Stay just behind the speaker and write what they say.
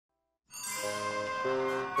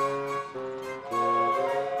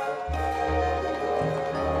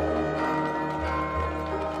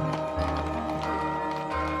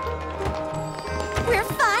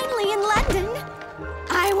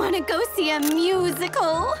to go see a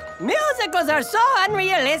musical. Musicals are so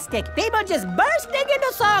unrealistic. People just bursting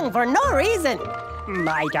into song for no reason.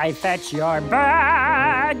 Might I fetch your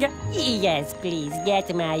bag? Yes, please,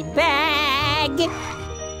 get my bag.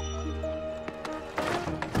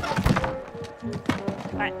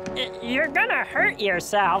 You're gonna hurt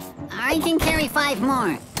yourself. I can carry 5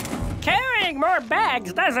 more. Carrying more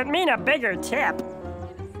bags doesn't mean a bigger tip.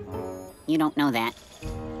 You don't know that.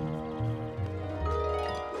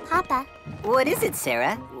 Papa, What is it,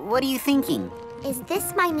 Sarah? What are you thinking? is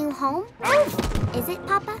this my new home? Is it,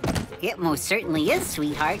 Papa? It most certainly is,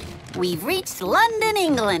 sweetheart. We've reached London,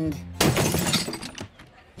 England.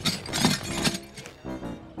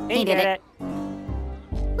 He did it.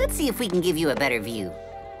 Let's see if we can give you a better view.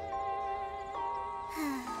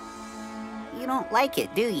 You don't like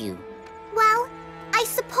it, do you? Well, I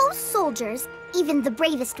suppose soldiers, even the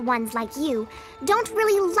bravest ones like you, don't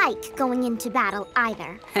really like going into battle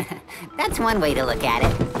either. That's one way to look at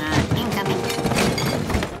it. Incoming.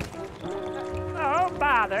 Oh,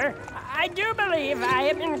 bother. I do believe I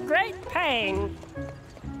am in great pain.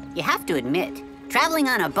 You have to admit, traveling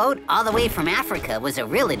on a boat all the way from Africa was a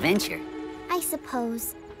real adventure. I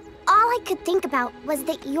suppose. All I could think about was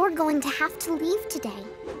that you're going to have to leave today.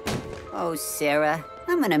 Oh, Sarah,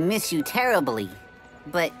 I'm gonna miss you terribly.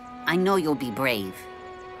 But I know you'll be brave.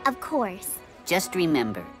 Of course. Just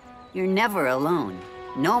remember, you're never alone.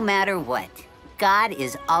 No matter what, God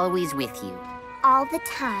is always with you. All the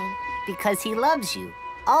time. Because he loves you,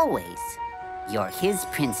 always. You're his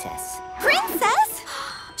princess. Princess?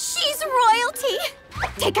 She's royalty.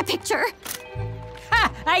 Take a picture.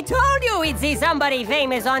 Ha! I told you we'd see somebody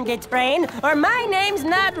famous on the train, or my name's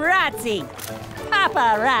not Razzie.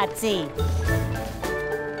 Paparazzi.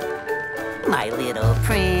 My little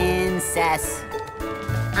princess.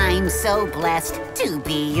 I'm so blessed to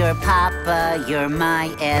be your papa. You're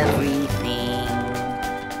my everything.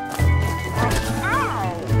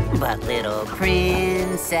 But little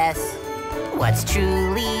princess, what's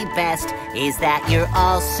truly best is that you're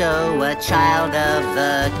also a child of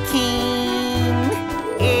the king.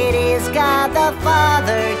 It is God the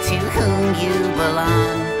Father to whom you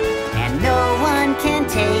belong, and no one can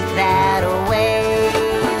take that away.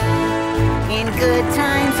 In good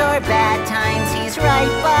times or bad times, he's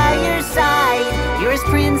right by your side. You're his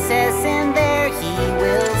princess, and there he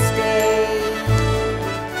will stay.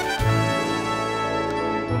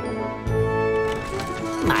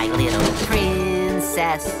 My little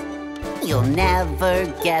princess, you'll never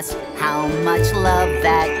guess how much love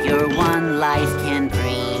that your one life can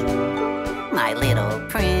bring. My little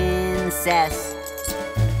princess,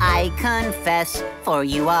 I confess, for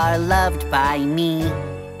you are loved by me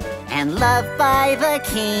and loved by the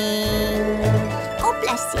king. Oh,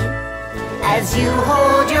 bless you. As you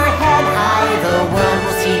hold your head high, the world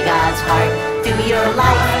will see God's heart. Through your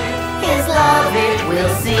life, his love it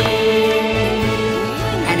will sing.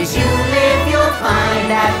 And as you live, you'll find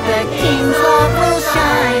that the king's love will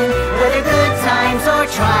shine, whether good times or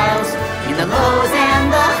trials, in the lows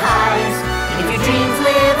and the highs. If your dreams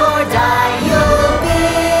live or die, you'll be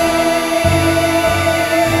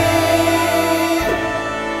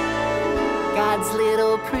God's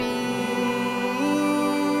little princess.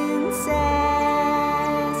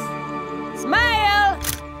 Smile!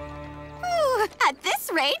 Ooh, at this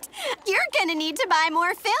rate, you're gonna need to buy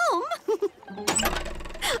more film.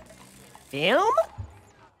 Film?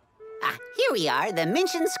 Here we are, the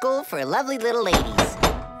Minchin School for Lovely Little Ladies.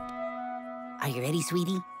 Are you ready,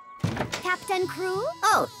 sweetie? Captain Crewe?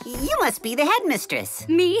 Oh, you must be the headmistress.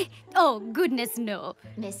 Me? Oh, goodness, no.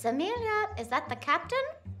 Miss Amelia, is that the captain?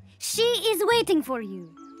 She is waiting for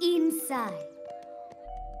you inside.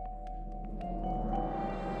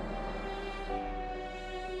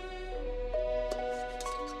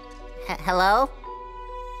 Hello?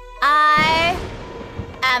 I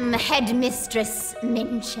am Headmistress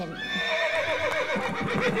Minchin.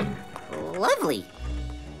 Lovely.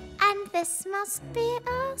 And this must be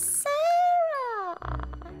Sarah.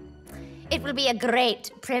 It will be a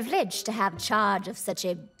great privilege to have charge of such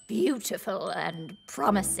a beautiful and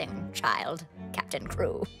promising child, Captain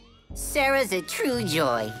Crewe. Sarah's a true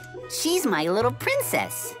joy. She's my little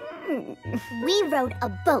princess. We rode a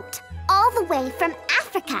boat all the way from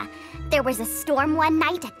Africa. There was a storm one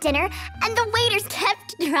night at dinner, and the waiters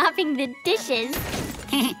kept dropping the dishes.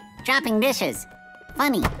 Dropping dishes.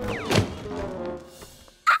 Funny.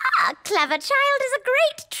 A clever child is a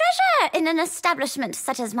great treasure in an establishment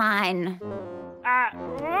such as mine.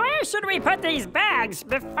 Where should we put these bags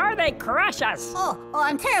before they crush us? Oh,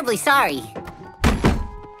 I'm terribly sorry.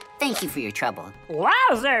 Thank you for your trouble.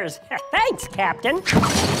 Wowzers! Thanks, Captain.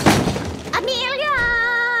 Amelia!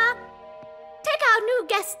 new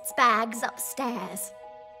guests' bags upstairs.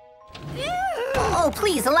 Oh,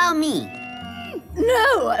 please, allow me.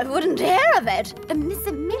 No, I wouldn't hear of it. Miss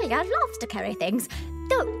Amelia loves to carry things.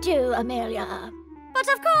 Don't you, Amelia? But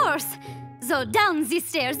of course. So down the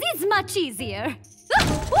stairs is much easier.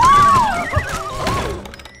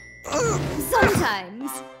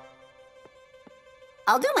 Sometimes.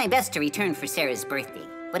 I'll do my best to return for Sarah's birthday.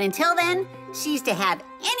 But until then, she's to have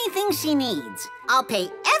anything she needs. I'll pay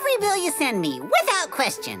every bill you send me, without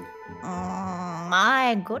question.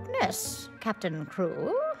 My goodness, Captain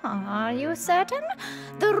Crewe. Are you certain?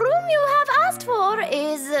 The room you have asked for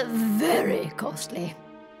is very costly.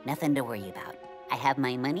 Nothing to worry about. I have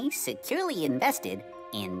my money securely invested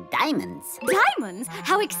in diamonds. Diamonds?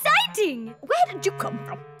 How exciting! Where did you come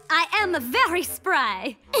from? I am very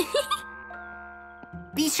spry.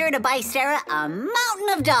 Be sure to buy Sarah a mountain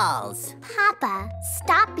of dolls. Papa,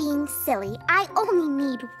 stop being silly. I only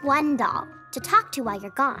need one doll to talk to while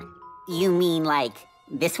you're gone. You mean like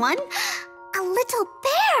this one? A little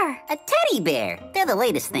bear! A teddy bear. They're the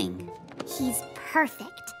latest thing. He's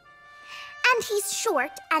perfect. And he's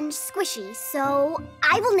short and squishy, so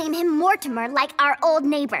I will name him Mortimer like our old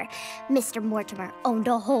neighbor. Mr. Mortimer owned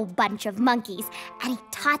a whole bunch of monkeys, and he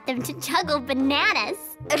taught them to juggle bananas.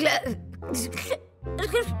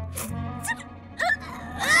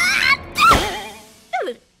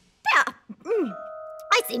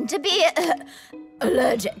 I seem to be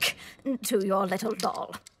allergic to your little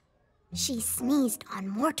doll. She sneezed on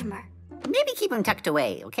Mortimer. Maybe keep him tucked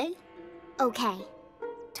away, okay? Okay,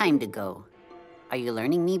 Time to go. Are you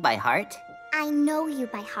learning me by heart? I know you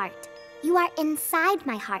by heart. You are inside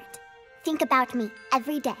my heart. Think about me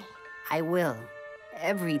every day. I will.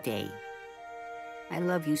 Every day. I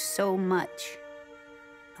love you so much.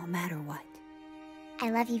 No matter what. I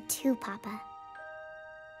love you too, Papa.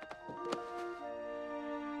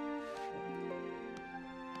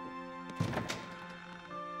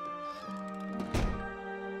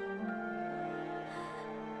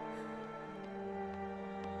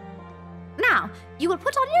 Now, you will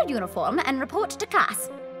put on your uniform and report to class.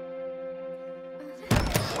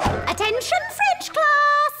 Attention, French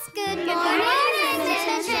class! Good morning,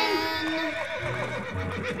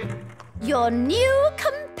 Your new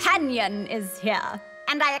companion is here,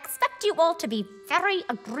 and I expect you all to be very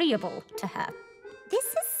agreeable to her. This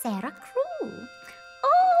is Sara Crewe,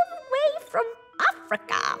 all the way from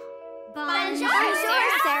Africa. Bonjour,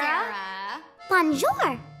 Sarah.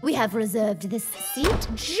 Bonjour! We have reserved this seat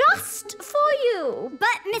just for you.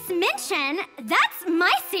 But Miss Minchin, that's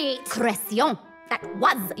my seat. Cression. That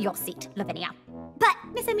was your seat, Lavinia. But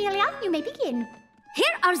Miss Amelia, you may begin.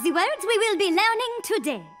 here are the words we will be learning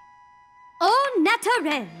today. Au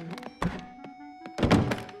naturel.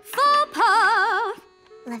 Faux pas.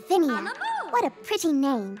 Lavinia, what a pretty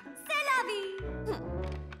name. C'est la vie.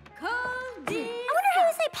 I wonder how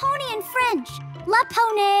you say pony in French. La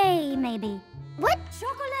poney, maybe. What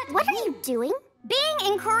are you doing?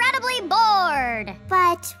 Being incredibly bored.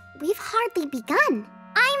 But we've hardly begun.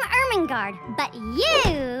 I'm Ermengarde, but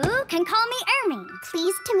you can call me Ermi.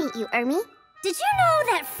 Pleased to meet you, Ermi. Did you know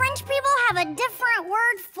that French people have a different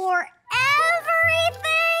word for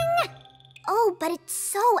everything? Oh, but it's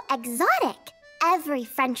so exotic. Every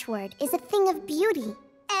French word is a thing of beauty.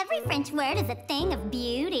 Every French word is a thing of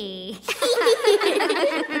beauty.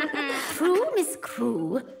 True, Miss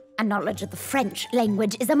Crewe. A knowledge of the French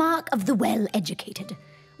language is a mark of the well-educated,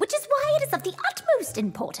 which is why it is of the utmost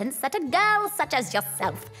importance that a girl such as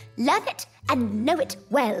yourself learn it and know it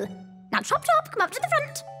well. Now, chop chop, come up to the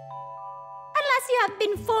front. Unless you have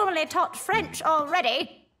been formally taught French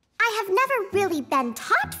already. I have never really been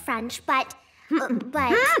taught French, but...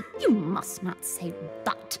 You must not say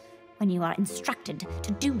but when you are instructed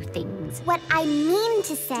to do things. What I mean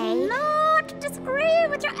to say... Not disagree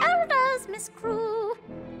with your elders, Miss Crewe.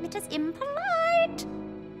 It is impolite.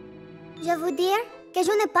 Je veux dire que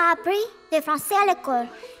je n'ai pas appris le français à l'école.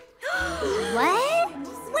 What?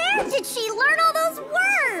 Where did she learn all those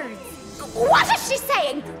words? What is she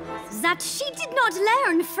saying? That she did not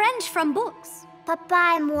learn French from books.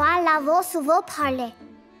 Papa et moi l'avons souvent parlé.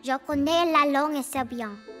 Je connais la langue assez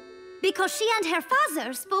bien. Because she and her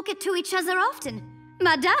father spoke it to each other often.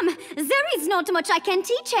 Madame, there is not much I can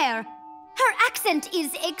teach her. Her accent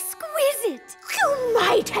is exquisite. You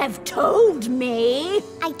might have told me.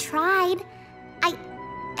 I tried.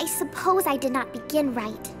 I suppose I did not begin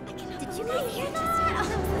right. Did you guys hear that?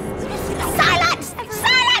 Silence!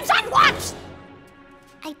 Silence at once!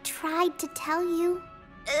 I tried to tell you.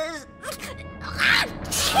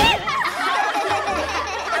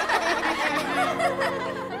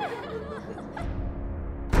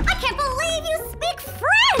 I can't believe you speak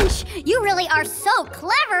French! You really are so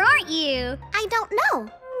clever, aren't you? I don't know.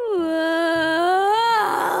 Whoa!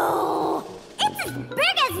 It's as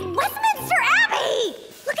big as Westminster Abbey!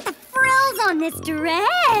 Look at the frills on this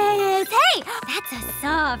dress! Hey, that's a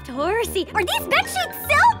soft horsey. Are these bedsheets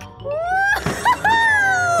silk? Whoa!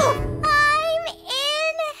 I'm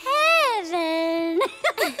in heaven!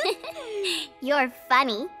 You're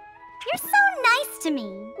funny. You're so nice to me.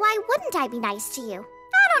 Why wouldn't I be nice to you?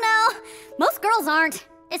 I don't know. Most girls aren't,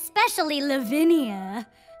 especially Lavinia.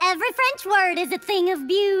 Every French word is a thing of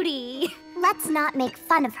beauty. Let's not make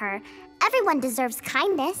fun of her. Everyone deserves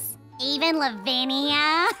kindness. Even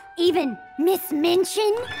Lavinia? Even Miss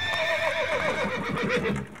Minchin?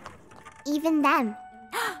 Even them.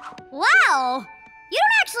 Wow! You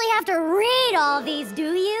don't actually have to read all these,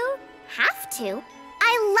 do you? Have to?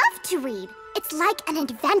 I love to read. It's like an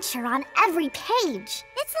adventure on every page.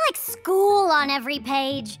 It's like school on every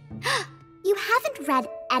page. You haven't read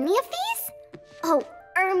any of these? Oh,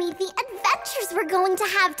 Ermi, the adventures we're going to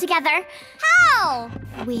have together. How?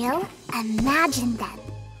 We'll imagine them.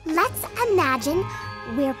 Let's imagine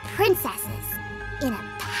we're princesses in a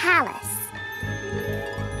palace.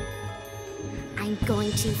 I'm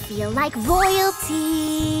going to feel like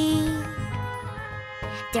royalty.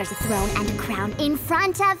 There's a throne and a crown in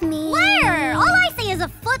front of me. Where? All I see is a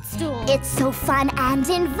footstool. It's so fun and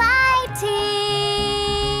inviting.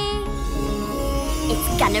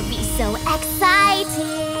 It's gonna be so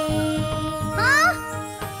exciting. Huh?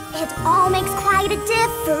 It all makes quite a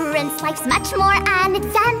difference. Life's much more an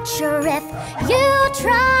adventure. If you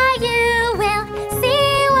try, you will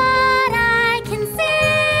see what I can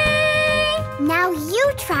see. Now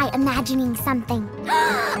you try imagining something.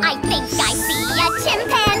 I think I see a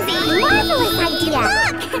chimpanzee. Marvelous idea.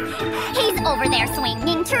 Look! He's over there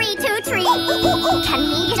swinging tree to tree. Can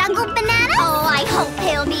he juggle bananas? Oh, I hope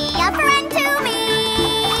he'll be a friend to me.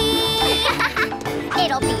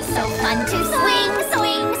 It'll be so fun to swing,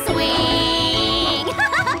 swing, swing.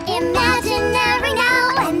 Imaginary now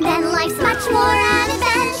and then life's much more an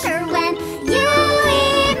adventure when you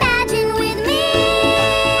imagine with me.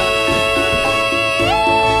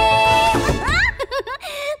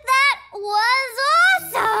 That was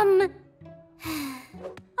awesome!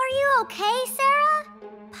 Are you okay, Sarah?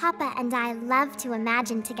 Papa and I love to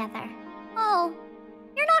imagine together. Oh,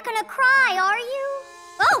 you're not gonna cry, are you?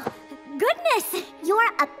 Oh, goodness!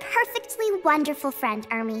 You're a perfectly wonderful friend,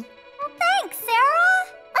 Ermi. Well, thanks, Sarah.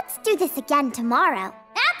 Let's do this again tomorrow.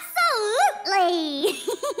 Absolutely!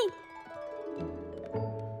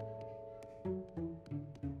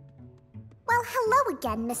 Well, hello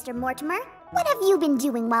again, Mr. Mortimer. What have you been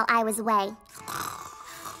doing while I was away?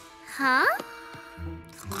 Huh?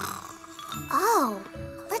 Oh,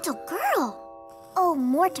 little girl. Oh,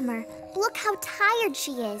 Mortimer, look how tired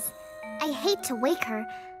she is. I hate to wake her.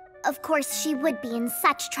 Of course, she would be in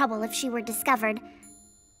such trouble if she were discovered.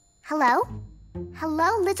 Hello?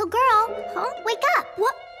 Hello, little girl. Huh? Wake up.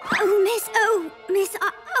 What? Oh, miss,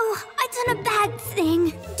 I done a bad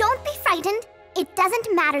thing. Don't be frightened. It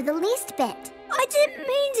doesn't matter the least bit. I didn't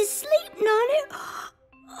mean to sleep on it.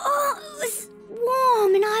 Oh, it was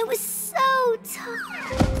warm and I was so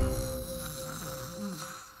tired.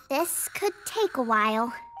 This could take a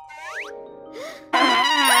while.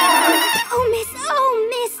 Oh, miss,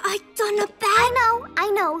 I done a bad... I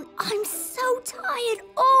know. I'm so tired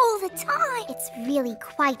all the time. It's really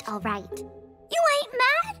quite all right. You ain't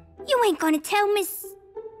mad? You ain't gonna tell Miss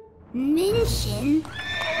Minchin?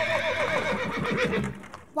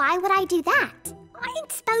 Why would I do that? I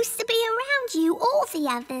ain't supposed to be around you or the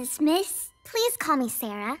others, miss. Please call me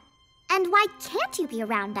Sarah. And why can't you be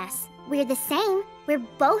around us? We're the same. We're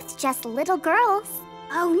both just little girls.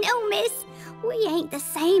 Oh, no, miss. We ain't the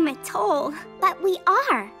same at all. But we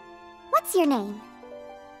are. What's your name?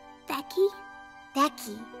 Becky?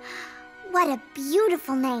 Becky. What a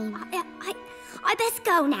beautiful name. I best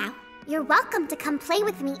go now. You're welcome to come play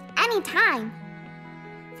with me anytime.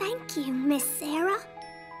 Thank you, Miss Sarah.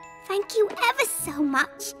 Thank you ever so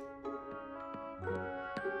much.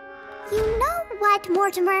 You know what,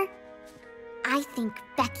 Mortimer? I think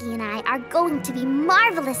Becky and I are going to be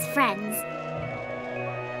marvelous friends.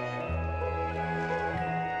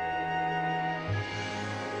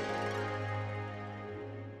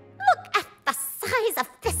 Look at the size of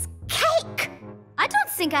this cake! I don't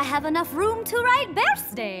think I have enough room to write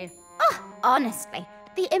birthday. Oh, honestly,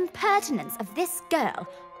 the impertinence of this girl,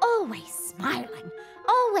 always smiling,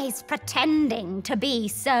 always pretending to be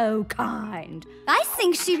so kind. I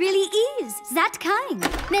think she really is that kind.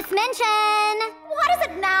 Miss Minchin! What is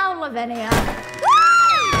it now, Lavinia?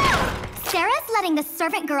 Sarah's letting the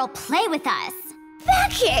servant girl play with us.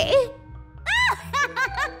 Becky!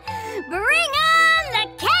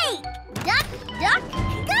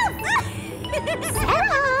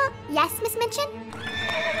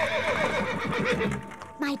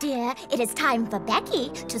 dear, it is time for Becky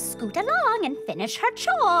to scoot along and finish her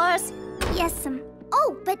chores. Yes,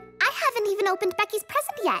 Oh, but I haven't even opened Becky's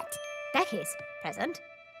present yet. Becky's present?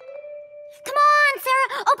 Come on,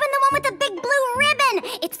 Sarah, open the one with the big blue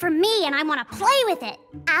ribbon. It's for me and I want to play with it.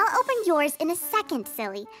 I'll open yours in a second,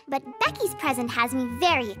 silly. But Becky's present has me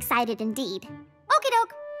very excited indeed. Okie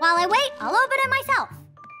doke. While I wait, I'll open it myself.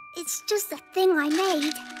 It's just a thing I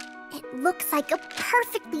made. It looks like a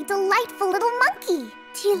perfectly delightful little monkey.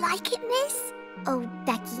 Do you like it, miss? Oh,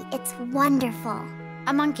 Becky, it's wonderful.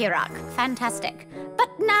 A monkey rock. Fantastic. But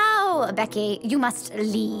now, Becky, you must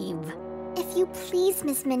leave. If you please,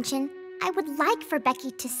 Miss Minchin, I would like for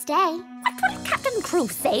Becky to stay. What will Captain Crewe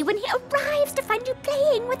say when he arrives to find you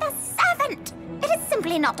playing with a servant? It is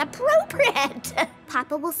simply not appropriate.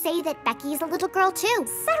 Papa will say that Becky is a little girl too.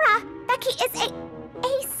 Sarah, Becky is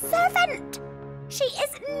a servant. She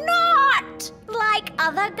is not like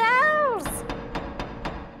other girls.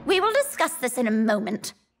 We will discuss this in a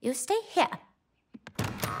moment. You stay here.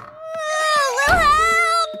 Little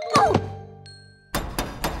help! Oh!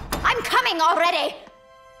 I'm coming already.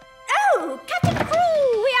 Oh, Captain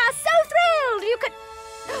Crewe, we are so thrilled you could...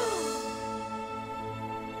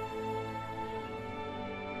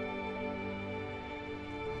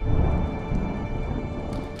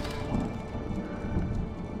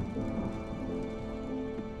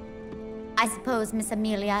 I suppose Miss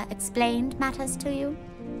Amelia explained matters to you?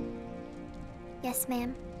 Yes,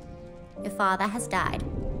 ma'am. Your father has died.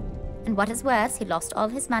 And what is worse, he lost all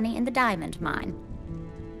his money in the diamond mine.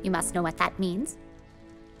 You must know what that means.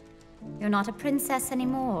 You're not a princess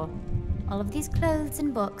anymore. All of these clothes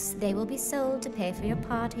and books, they will be sold to pay for your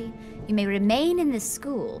party. You may remain in this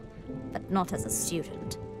school, but not as a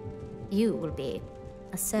student. You will be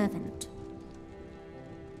a servant.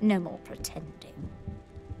 No more pretending.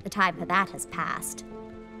 The time for that has passed.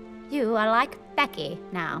 You are like Becky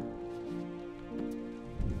now.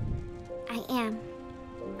 I am.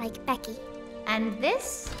 Like Becky. And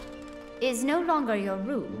this is no longer your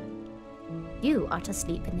room. You are to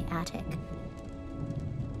sleep in the attic.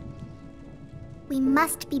 We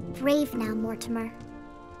must be brave now, Mortimer.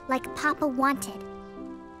 Like Papa wanted.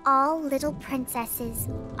 All little princesses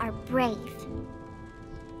are brave.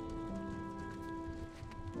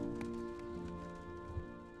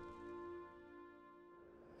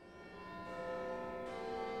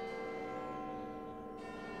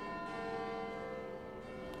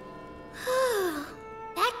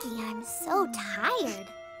 Becky, I'm so tired.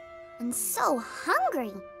 And so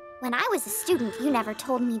hungry. When I was a student, you never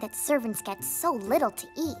told me that servants get so little to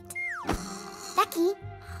eat. Becky,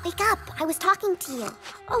 wake up. I was talking to you.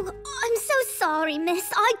 Oh, I'm so sorry,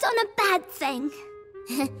 miss. I've done a bad thing.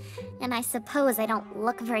 And I suppose I don't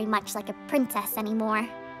look very much like a princess anymore.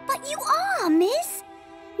 But you are, miss.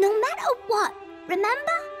 No matter what,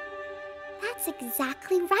 remember? That's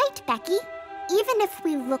exactly right, Becky. Even if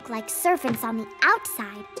we look like servants on the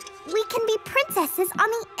outside, we can be princesses on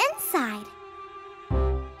the inside.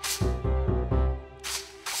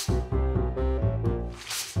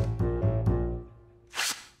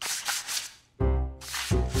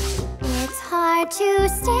 It's hard to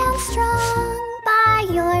stand strong by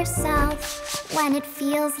yourself when it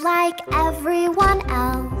feels like everyone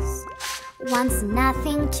else wants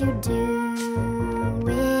nothing to do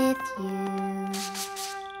with you.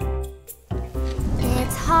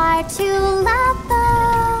 It's hard to love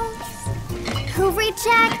those who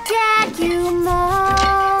rejected you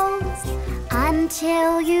most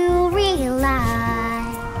until you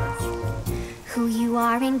realize who you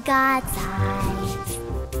are in God's eyes.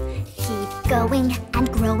 Keep going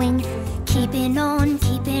and growing, keeping on,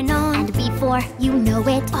 and before you know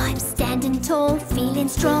it, I'm standing tall, feeling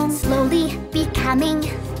strong, slowly becoming,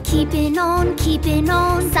 keeping on,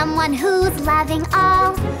 someone who's loving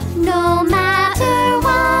all, no matter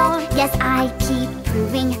what. Yes, I keep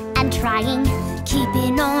proving and trying,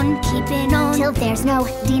 keeping on, till there's no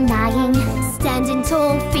denying. Standing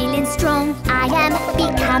tall, feeling strong, I am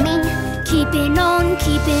becoming, keeping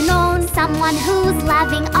on, someone who's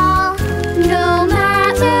loving all, no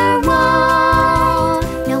matter what.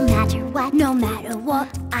 No matter what,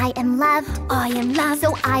 I am loved,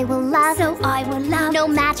 so I will love, no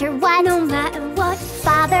matter what,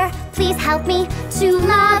 Father, please help me to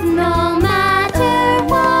love no matter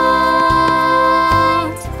what.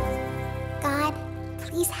 God,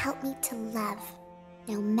 please help me to love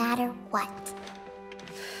no matter what.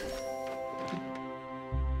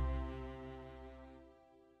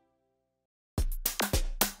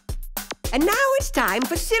 And now it's time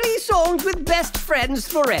for Silly Songs with Best Friends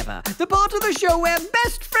Forever, the part of the show where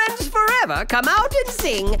best friends forever come out and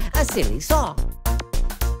sing a silly song.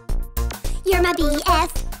 You're my BF,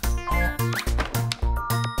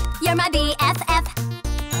 you're my BFF.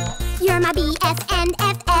 You're my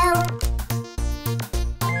BFNFL.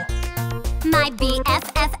 My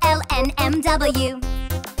BFFLNMW.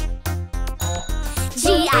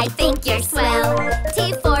 G, I think you're swell.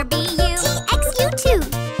 T for BU. TXU too.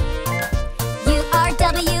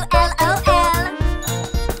 URWLOL.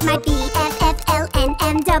 My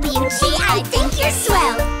BFFLNMW. G, I think you're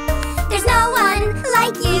swell. There's no one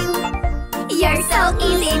like you. You're so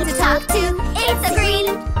easy to talk to. It's a green.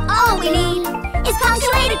 All we need is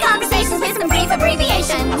punctuated conversations with some brief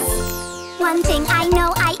abbreviations. One thing I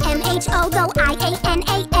know, IMHO, though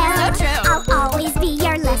IANAL. So true. I'll always be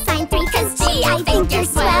your less sign 3, cause G, I think you're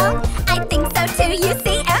swell. I think so too,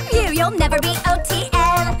 UCMU. You'll never be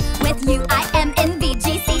OTL. With you, I am in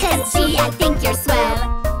VGC, cause G, I think you're swell.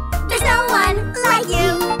 There's no one like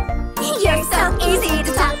you. You're so easy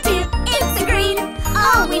to talk to. It's a green.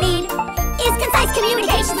 All we need is concise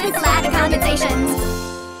communications with lack of condensations.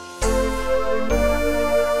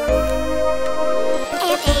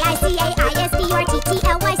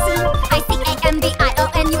 AFAICAISBURTTLYC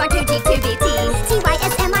ICAMBIONUR2G2BT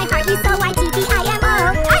TYSM I heart you so ITBIMO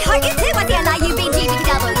I heart you too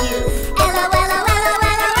ITLIUBGBTW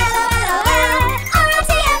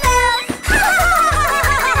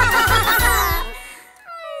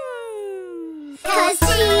Cause G,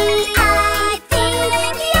 I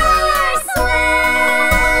think you're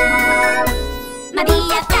swell. My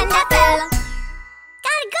BFNFL.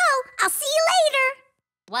 Gotta go. I'll see you later.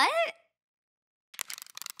 What?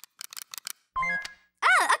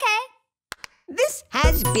 Oh, okay. This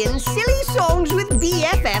has been Silly Songs with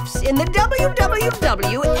BFFs in the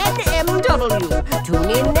WWWNMW. Tune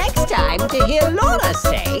in next time to hear Laura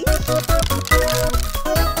say...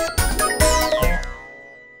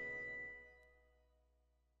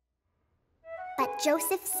 But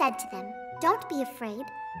Joseph said to them, "Don't be afraid.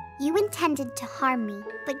 You intended to harm me,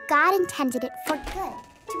 but God intended it for good,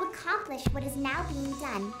 to accomplish what is now being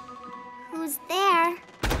done." Who's there?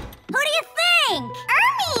 Who do you think?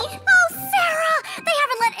 Ernie! Oh, Sarah! They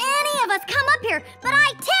haven't let any of us come up here, but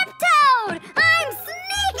I tiptoed! I'm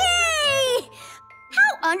sneaky! How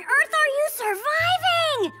on earth are you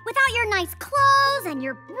surviving? Without your nice clothes and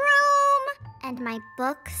your broom? And my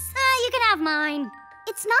books? You can have mine.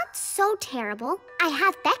 It's not so terrible. I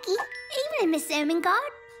have Becky. Evening, Miss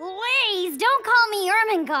Ermengarde. Please, don't call me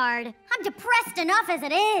Ermengarde. I'm depressed enough as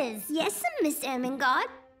it is. Yes, Miss Ermengarde.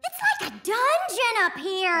 It's like a dungeon up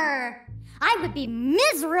here. I would be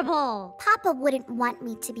miserable. Papa wouldn't want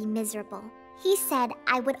me to be miserable. He said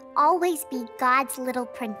I would always be God's little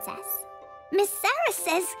princess. Miss Sarah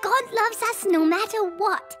says God loves us no matter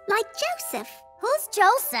what, like Joseph. Who's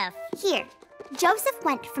Joseph? Here, Joseph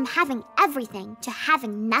went from having everything to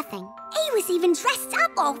having nothing. He was even dressed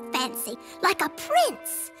up all fancy, like a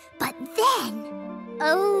prince. But then...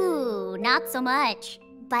 Oh, not so much.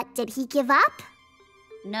 But did he give up?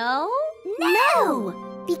 No? No!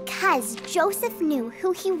 Because Joseph knew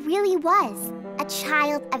who he really was, a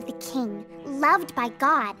child of the king, loved by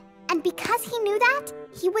God. And because he knew that,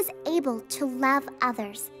 he was able to love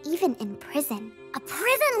others, even in prison. A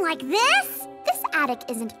prison like this? This attic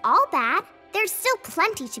isn't all bad. There's still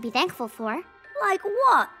plenty to be thankful for. Like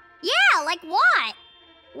what? Yeah, like what?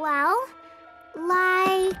 Well,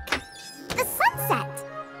 like the sunset.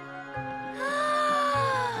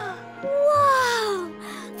 Whoa!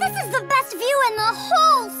 This is the best view in the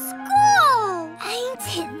whole school! Ain't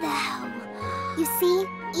it, though? You see,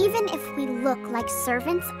 even if we look like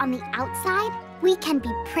servants on the outside, we can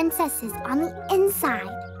be princesses on the inside.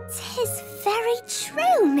 'Tis very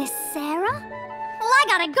true, Miss Sarah. Well, I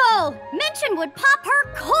gotta go. Minchin would pop her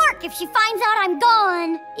cork if she finds out I'm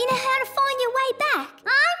gone. You know how to find your way back?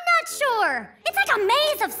 I'm not sure. It's like a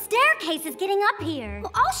maze of staircases getting up here.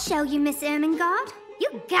 Well, I'll show you, Miss Ermengarde.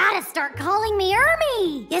 You gotta start calling me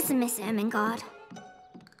Ermy. Yes, Miss Ermengarde.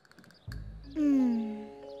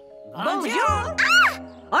 Bonjour!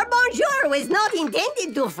 Our bonjour was not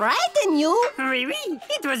intended to frighten you. Oui, oui.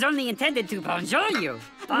 It was only intended to bonjour you.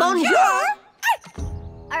 Bonjour!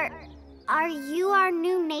 Are you our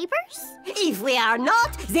new neighbors? If we are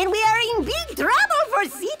not, then we are in big trouble for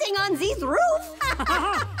sitting on this roof.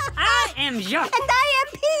 I am Jacques. And I am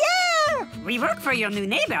Pierre. We work for your new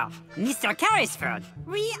neighbor, Mr. Carrisford.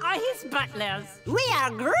 We are his butlers. We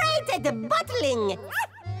are great at buttling.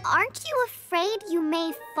 Aren't you afraid you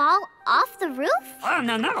may fall off the roof? Oh,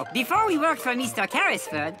 no. Before we worked for Mr.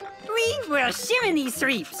 Carrisford, we were chimney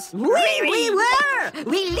sweeps. We were.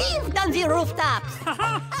 We lived on the rooftops.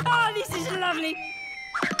 Oh, this is lovely.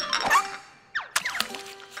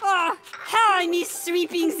 Oh, how I miss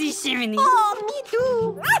sweeping the chimney. Oh, me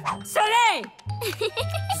too. Soleil!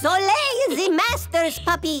 Soleil is the master's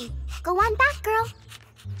puppy. Go on back, girl.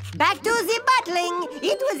 Back to the battling.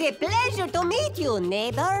 It was a pleasure to meet you,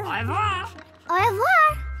 neighbor. Au revoir. Au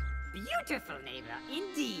revoir. Beautiful neighbor,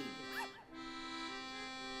 indeed.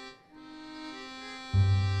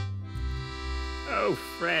 Oh,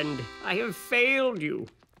 friend, I have failed you.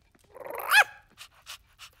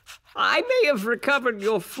 I may have recovered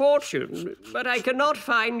your fortune, but I cannot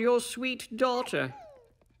find your sweet daughter.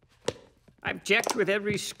 I've checked with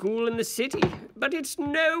every school in the city, but it's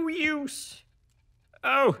no use.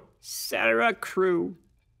 Oh, Sara Crewe,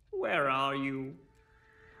 where are you?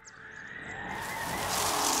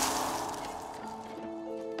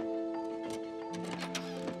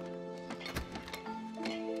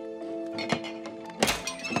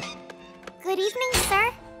 Good evening,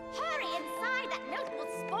 sir. Hurry inside! That note will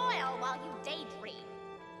spoil while you daydream.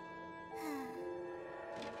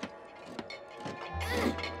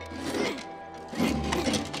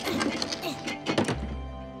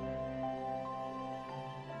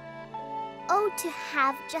 Oh, to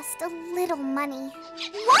have just a little money.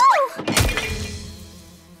 Whoa!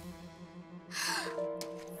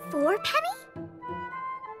 4 penny?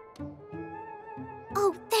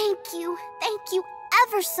 Oh, thank you. Thank you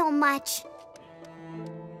ever so much.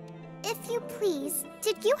 If you please,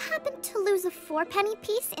 did you happen to lose a 4 penny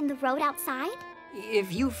piece in the road outside?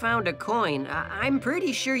 If you found a coin, I'm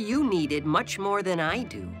pretty sure you need it much more than I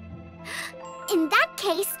do. In that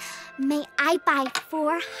case, may I buy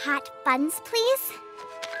 4 hot buns, please?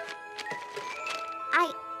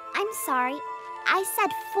 I'm sorry. I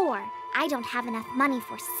said 4. I don't have enough money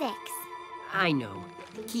for 6. I know.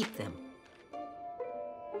 Keep them.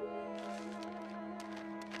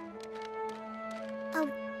 Oh,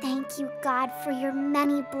 thank you, God, for your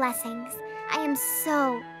many blessings. I am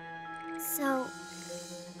so...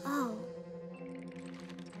 Oh.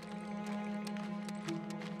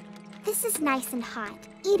 This is nice and hot.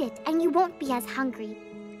 Eat it, and you won't be as hungry.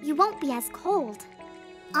 You won't be as cold.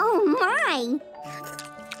 Oh, my!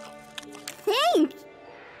 Thank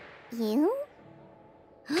you?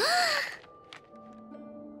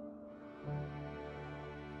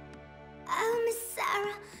 Oh, Miss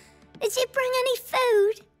Sara, did you bring any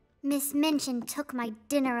food? Miss Minchin took my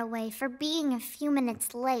dinner away for being a few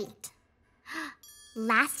minutes late.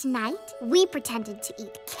 Last night, we pretended to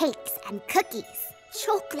eat cakes and cookies.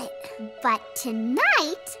 Chocolate. But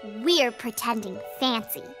tonight, we're pretending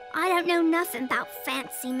fancy. I don't know nothing about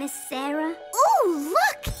fancy, Miss Sara. Ooh,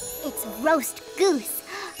 look! It's roast goose,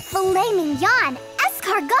 filet mignon,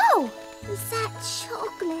 escargot. Is that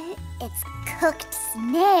chocolate? It's cooked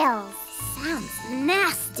snails. Sounds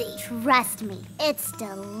nasty. Trust me, it's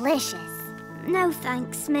delicious. No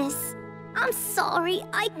thanks, miss. I'm sorry,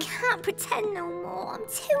 I can't pretend no more. I'm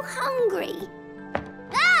too hungry.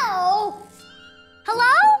 No!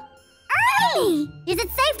 Hello? Ernie! Is it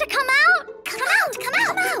safe to come out? Come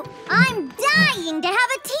out! I'm dying to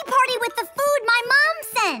have a tea party with the food my mom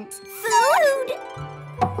sent. Food?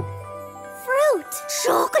 Fruit.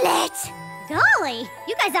 Chocolate. Golly,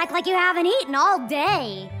 you guys act like you haven't eaten all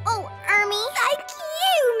day. Oh, Ernie. Thank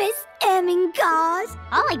you, Miss Ermengarde.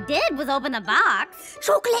 All I did was open the box.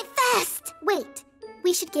 Chocolate first. Wait,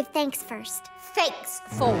 we should give thanks first. Thanks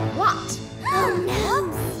for what? Oh, no.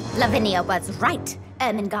 Lavinia was right.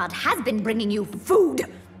 Ermengarde has been bringing you food.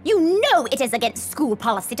 You know it is against school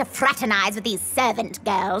policy to fraternize with these servant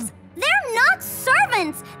girls. They're not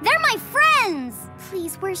servants. They're my friends.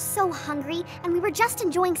 Please, we're so hungry, and we were just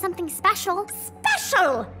enjoying something special.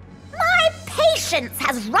 Special? My patience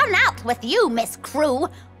has run out with you, Miss Crewe.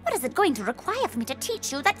 What is it going to require for me to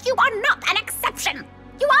teach you that you are not an exception?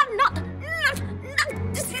 You are not...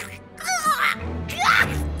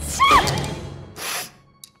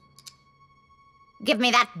 Give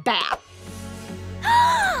me that bear.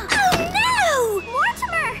 Oh, no!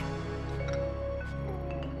 Mortimer!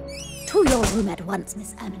 To your room at once,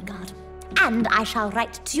 Miss Ermengarde. And I shall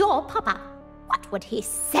write to your papa. What would he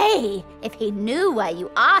say if he knew where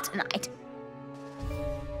you are tonight?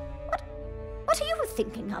 What are you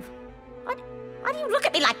thinking of? Why do you look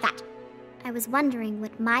at me like that? I was wondering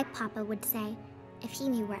what my papa would say if he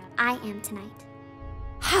knew where I am tonight.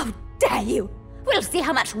 How dare you! We'll see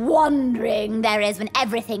how much wandering there is when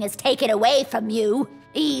everything is taken away from you.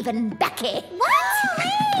 Even Becky. What?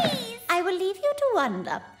 Please! I will leave you to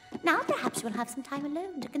wonder. Now perhaps you'll have some time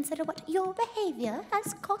alone to consider what your behavior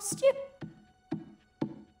has cost you.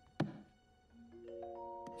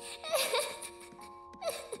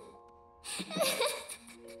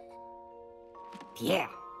 Pierre,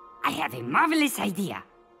 I have a marvelous idea.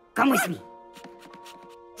 Come with me.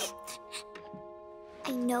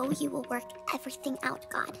 I know you will work everything out,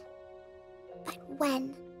 God. But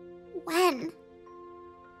when? When?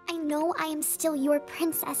 I know I am still your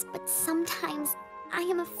princess, but sometimes I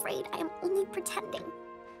am afraid I am only pretending.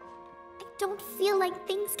 I don't feel like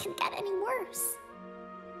things can get any worse.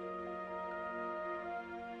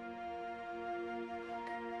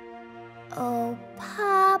 Oh,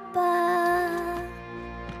 Papa.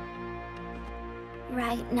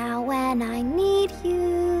 Right now when I need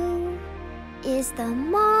you is the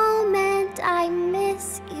moment I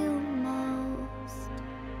miss you most.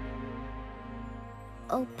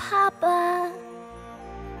 Oh, Papa,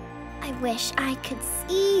 I wish I could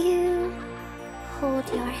see you, hold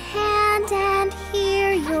your hand and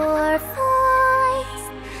hear your voice.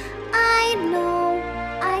 I know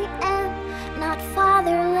I am not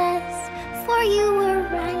fatherless, for you were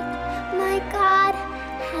right, my God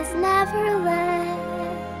has never left.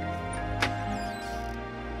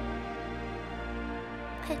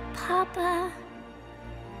 But Papa,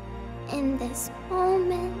 in this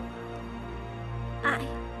moment, I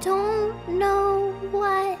don't know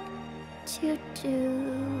what to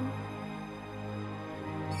do.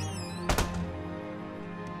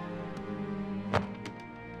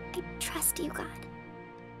 I trust you, God.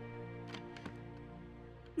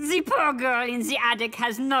 The poor girl in the attic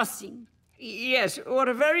has nothing. Yes, what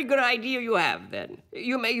a very good idea you have, then.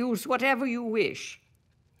 You may use whatever you wish.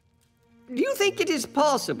 Do you think it is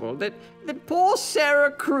possible that poor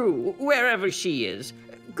Sara Crewe, wherever she is,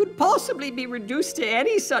 could possibly be reduced to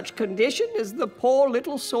any such condition as the poor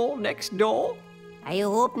little soul next door? I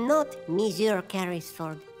hope not, Monsieur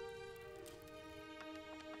Carrisford.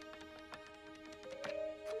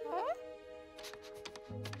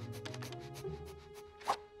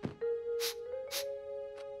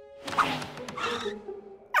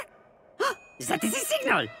 That is a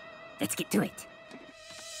signal. Let's get to it.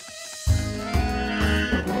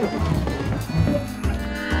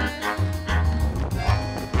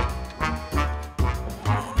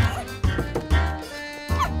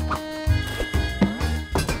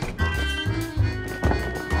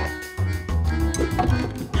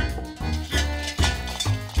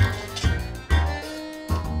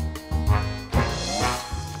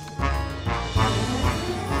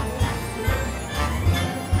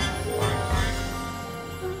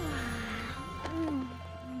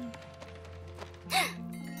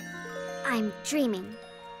 I'm dreaming.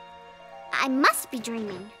 I must be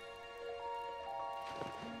dreaming.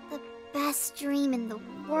 The best dream in the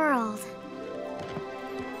world.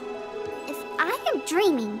 If I am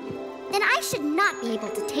dreaming, then I should not be able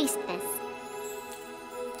to taste this.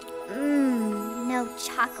 No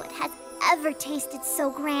chocolate has ever tasted so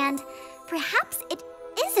grand. Perhaps it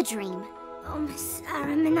is a dream. Oh, Miss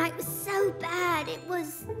Sara, the night was so bad. It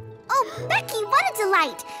was... Oh, Becky, what a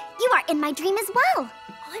delight! You are in my dream as well.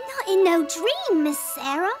 I'm not in no dream, Miss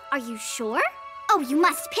Sara. Are you sure? Oh, you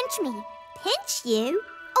must pinch me. Pinch you?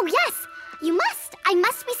 Oh, yes, you must. I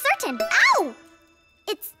must be certain. Ow!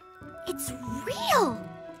 It's real.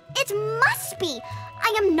 It must be.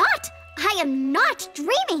 I am not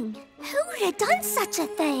dreaming. Who would have done such a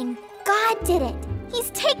thing? God did it.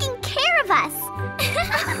 He's taking care of us.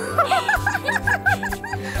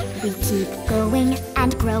 We keep going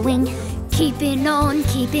and growing. Keeping on,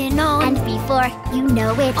 and before you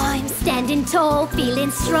know it, I'm standing tall, feeling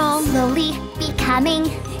strong, slowly becoming,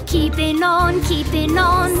 keeping on,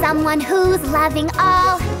 someone who's loving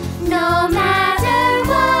all, no matter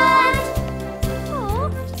what.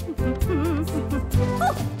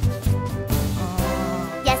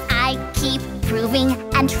 Yes, I keep proving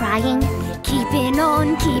and trying, keeping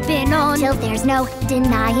on, till there's no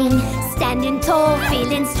denying, standing tall,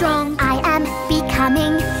 feeling strong, I am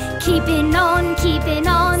becoming, keeping on,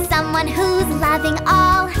 someone who's loving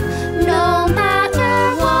all, no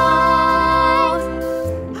matter what.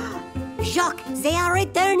 Jacques, they are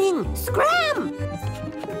returning! Scram!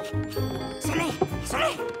 Sorry.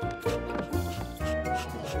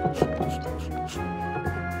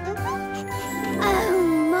 Oh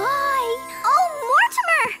my! Oh,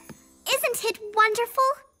 Mortimer! Isn't it wonderful?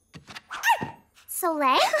 Soleil?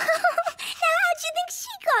 Now how'd you think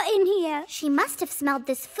she got in here? She must have smelled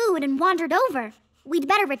this food and wandered over. We'd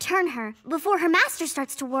better return her before her master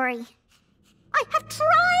starts to worry. I have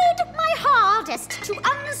tried my hardest to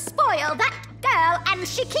unspoil that girl, and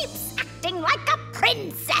she keeps acting like a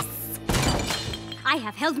princess. I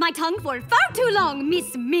have held my tongue for far too long,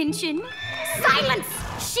 Miss Minchin. Silence!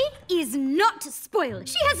 She is not spoiled.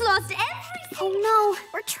 She has lost everything. Oh no,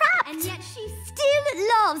 we're trapped. And yet she still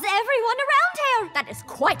loves everyone around her. That is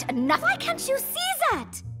quite enough. Why can't you see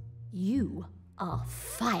that? You are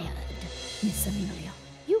fired, Miss Amelia.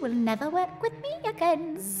 You will never work with me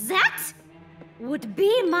again. That would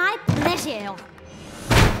be my pleasure.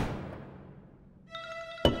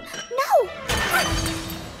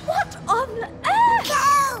 on earth?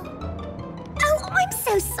 Oh, I'm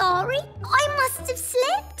so sorry. I must have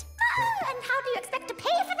slipped. And how do you expect to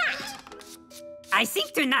pay for that? I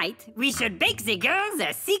think tonight we should bake the girls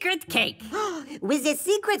a secret cake. With a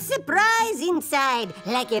secret surprise inside,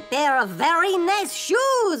 like a pair of very nice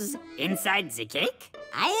shoes. Inside the cake?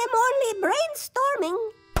 I am only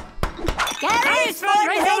brainstorming. Carrisford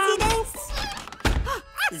residence.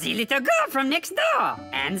 The little girl from next door,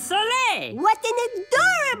 and Soleil. What an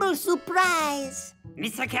adorable surprise.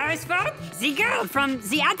 Mr. Carrisford, the girl from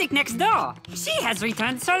the attic next door. She has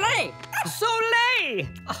returned Soleil. Soleil!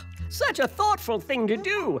 Oh, such a thoughtful thing to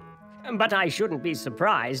do. But I shouldn't be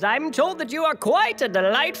surprised. I'm told that you are quite a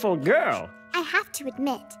delightful girl. I have to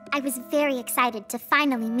admit, I was very excited to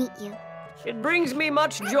finally meet you. It brings me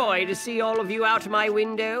much joy to see all of you out my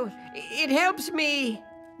window. It helps me...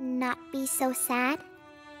 Not be so sad?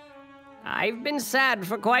 I've been sad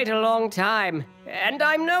for quite a long time, and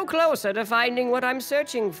I'm no closer to finding what I'm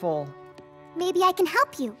searching for. Maybe I can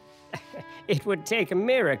help you. It would take a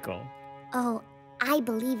miracle. Oh, I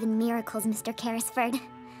believe in miracles, Mr. Carrisford.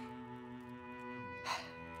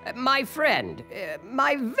 My friend,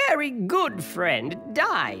 my very good friend,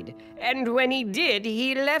 died. And when he did,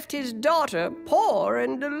 he left his daughter poor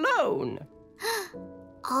and alone.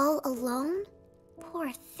 All alone?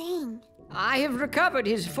 Poor thing. I have recovered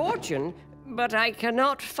his fortune, but I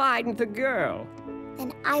cannot find the girl.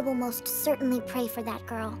 Then I will most certainly pray for that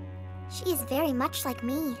girl. She is very much like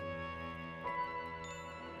me.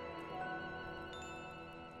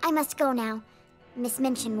 I must go now. Miss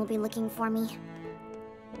Minchin will be looking for me.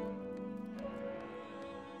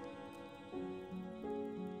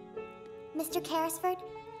 Mr. Carrisford,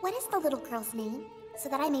 what is the little girl's name, so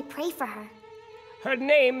that I may pray for her? Her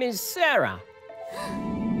name is Sara.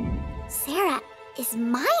 Sara is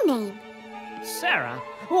my name. Sara?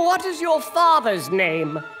 What is your father's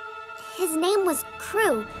name? His name was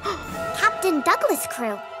Crewe. Captain Douglas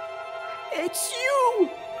Crewe. It's you!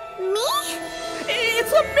 Me?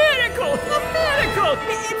 It's a miracle! A miracle!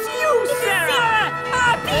 It's you, Sara!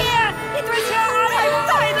 Up here! It was her! I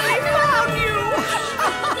finally found you!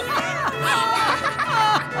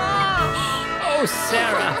 Oh,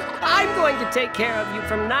 Sara, I'm going to take care of you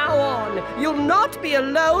from now on. You'll not be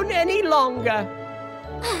alone any longer.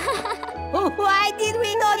 Why did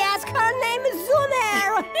we not ask her name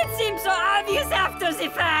sooner? It seems so obvious after the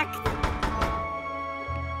fact.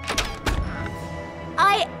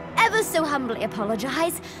 I ever so humbly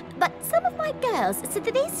apologize, but some of my girls said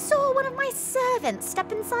that they saw one of my servants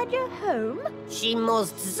step inside your home. She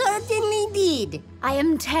most certainly did. I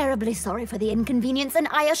am terribly sorry for the inconvenience, and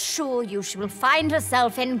I assure you she will find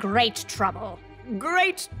herself in great trouble.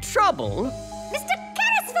 Great trouble? Mr.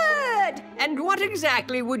 Carrisford! And what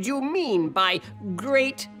exactly would you mean by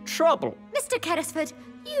great trouble? Mr. Carrisford,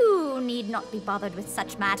 you need not be bothered with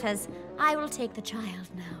such matters. I will take the child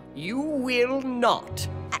now. You will not.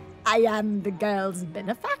 I am the girl's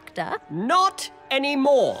benefactor. Not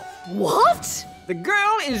anymore. What? The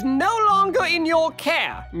girl is no longer in your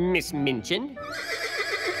care, Miss Minchin.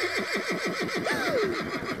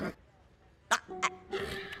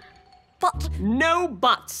 But... No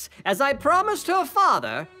buts. As I promised her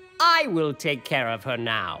father, I will take care of her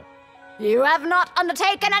now. You have not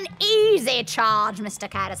undertaken an easy charge, Mr.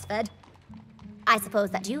 Carrisford. I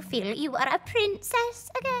suppose that you feel you are a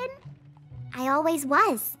princess again? I always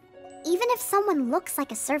was. Even if someone looks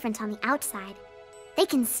like a servant on the outside, they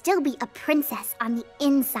can still be a princess on the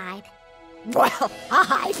inside. Well,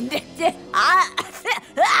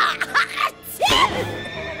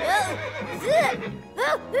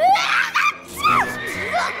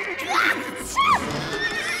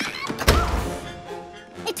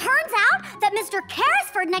 It turns out that Mr.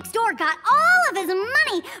 Carrisford next door got all of his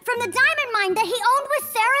money from the diamond mine that he owned with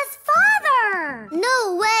Sarah's father.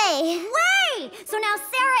 No way. So now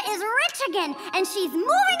Sarah is rich again, and she's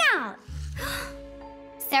moving out.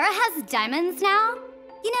 Sarah has diamonds now?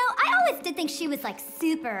 You know, I always did think she was like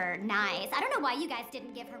super nice. I don't know why you guys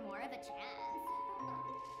didn't give her more of a chance.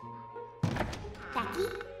 Becky?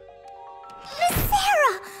 Miss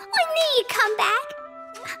Sarah! I knew you'd come back.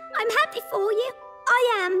 I'm happy for you.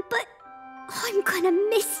 I am, but I'm gonna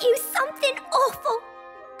miss you something awful.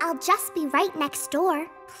 I'll just be right next door.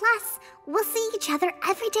 Plus, we'll see each other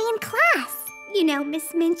every day in class. You know,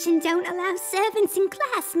 Miss Minchin don't allow servants in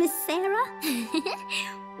class, Miss Sarah.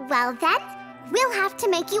 Well then, we'll have to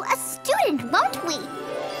make you a student, won't we?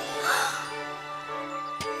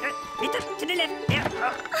 Little to the left. Yeah.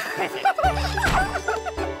 Oh, perfect.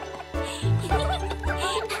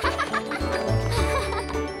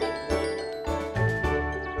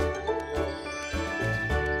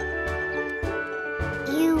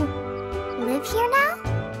 You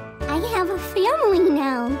family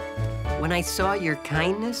now. When I saw your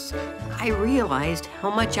kindness, I realized how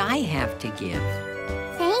much I have to give.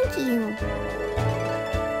 Thank you.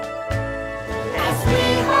 As we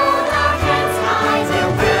hold our hands high, the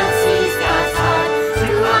world sees God's heart.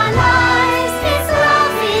 Through our lives, His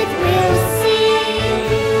love it will sing.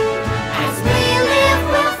 As we live,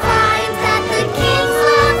 we'll find that the King's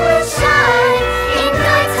love will shine. In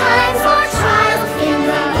good times or trials, in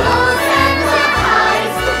the lows and the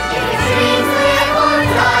highs. If dreams live or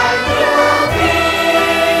die, you'll be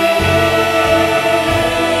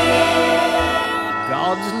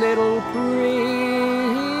God's little prince.